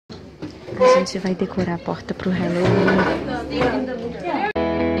A gente vai decorar a porta pro Halloween.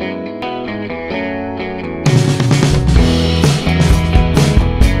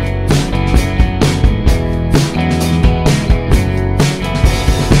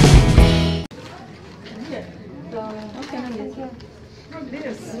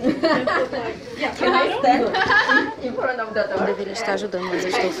 Eu deveria estar ajudando, mas eu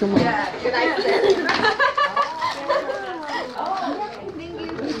estou filmando.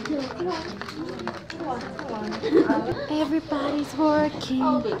 Everybody's working.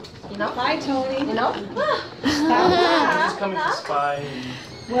 Hi, Tony. Just coming to spy.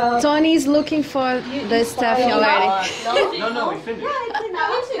 Well, Tony's looking for the stuff already. No, we finished.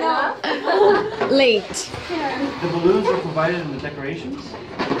 Late. The balloons were provided in the decorations.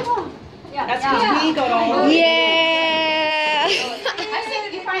 That's because we got all. Yeah.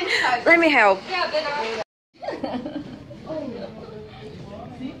 Let me help.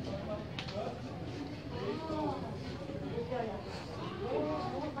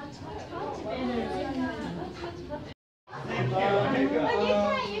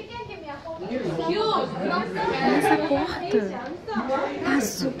 Essa porta tá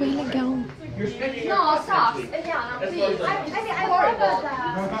super legal. Nossas.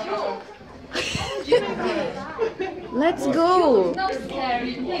 Let's go.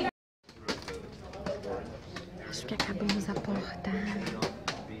 Acho que acabamos a porta.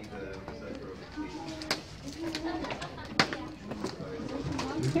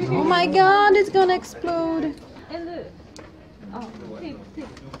 Oh my God, it's gonna explode.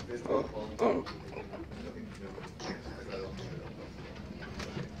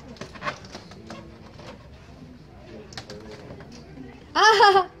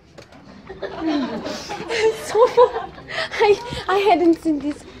 Ah! I hadn't seen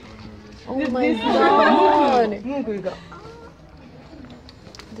this. Oh my God!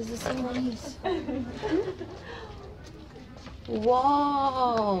 This is so nice.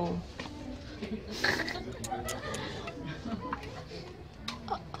 Wow!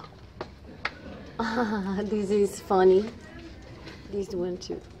 This is funny. This one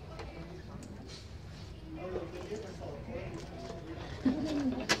too.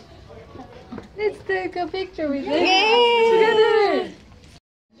 Let's take a picture with it. Together.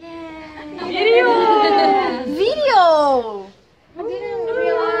 Yeah. Video. Video. I didn't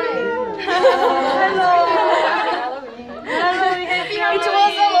realize. Hello. It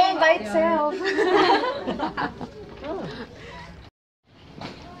was alone by itself.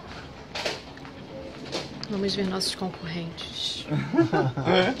 Vamos ver nossos concorrentes.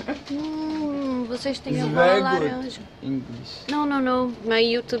 Vocês têm a bola laranja. English. No, no, no. My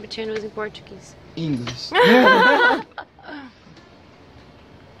YouTube channel is in Portuguese. English.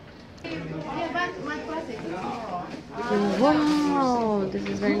 Wow, this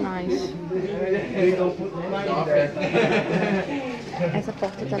is very nice. Essa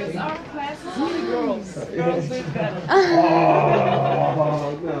porta tá legal.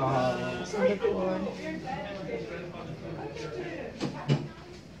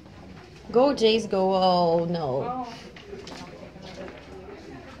 Go, Jace, go. Oh, no.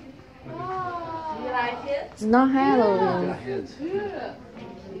 You like it? It's not Halloween.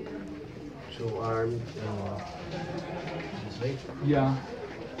 Two arms. Yeah.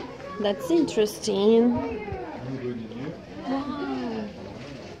 That's interesting. Wow.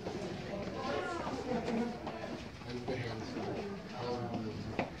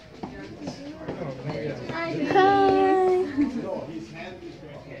 Hi.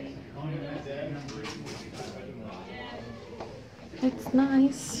 It's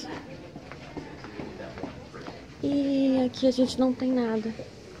nice. E aqui a gente não tem nada.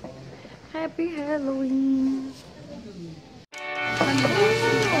 Happy Halloween.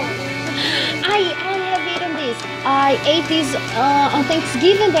 I have eaten this. I ate this on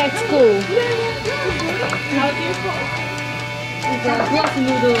Thanksgiving at school.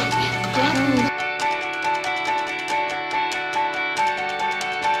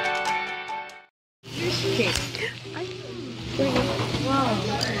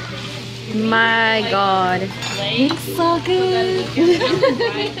 My God, it's so good.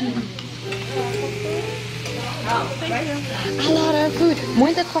 A lot of food.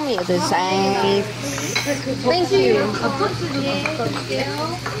 Muita comida, gente. Thank you.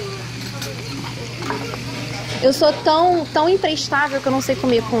 Eu sou tão imprestável que eu não sei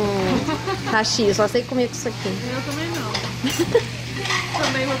comer com hashi, eu só sei comer com isso aqui. Eu também não.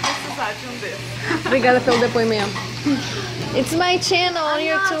 Também vou precisar de um desses. Obrigada pelo depoimento. It's my channel on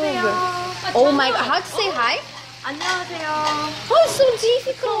YouTube. Oh my God, how to say hi? 안녕하세요. Oh, so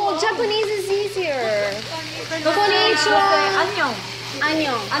difficult. Japanese is easier. Konnichiwa. 안녕.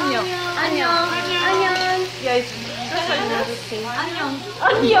 Anhong. Anhong. Anhong. Anhong. E aí, assim.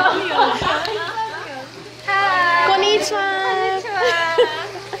 Konnichiwa.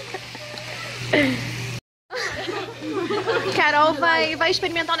 Carol vai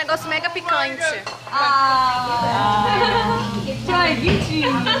experimentar um negócio mega picante.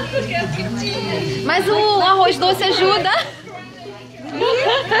 Mas o arroz doce ajuda.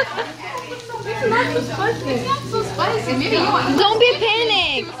 Don't be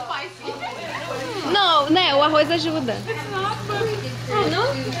panic. Não, né? O arroz ajuda.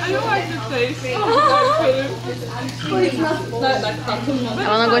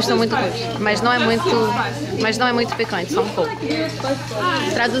 Ela não gostou muito do gosto, mas não é muito picante, só um pouco.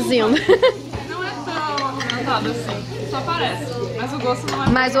 Traduzindo. Não é tão apimentado assim, só parece. Mas o gosto não é.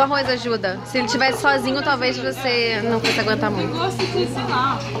 Mas o arroz ajuda. Se ele estivesse sozinho, talvez você não fosse aguentar muito. Eu gosto de, sei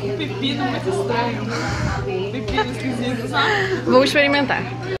lá, um pepino muito estranho. Pepino esquisito, sabe? Vou experimentar.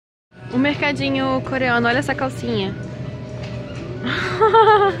 Um mercadinho coreano, olha essa calcinha.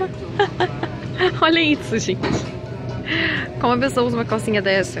 Olha isso, gente. Como a pessoa usa uma calcinha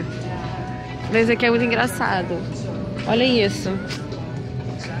dessa? Esse aqui é muito engraçado. Olha isso.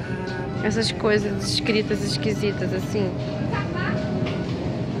 Essas coisas escritas esquisitas assim.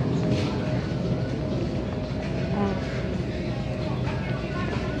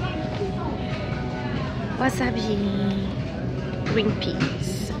 Wasabi. Green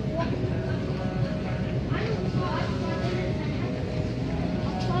peas.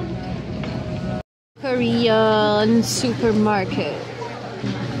 Korean supermarket.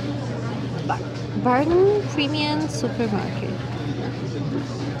 Bargain premium supermarket.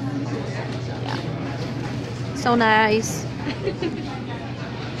 Yeah. So nice.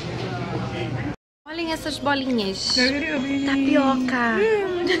 Olhem essas bolinhas. Tapioca.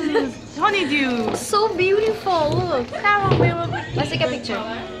 Honeydew. So beautiful. Look. Let's take a picture.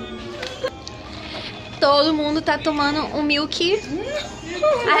 Todo mundo tá tomando um milk.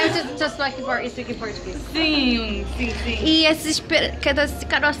 I have to just like speak in português. Sim. E esses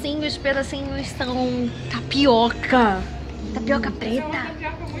carocinhos, pedacinhos são tapioca. Tapioca preta.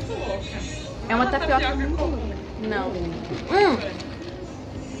 Tapioca muito louca. É uma tapioca muito louca. Não.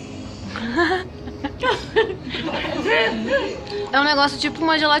 É um negócio tipo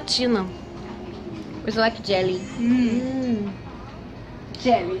uma gelatina. It's like jelly.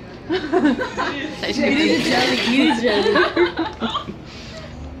 Jelly. Tá escrito jelly.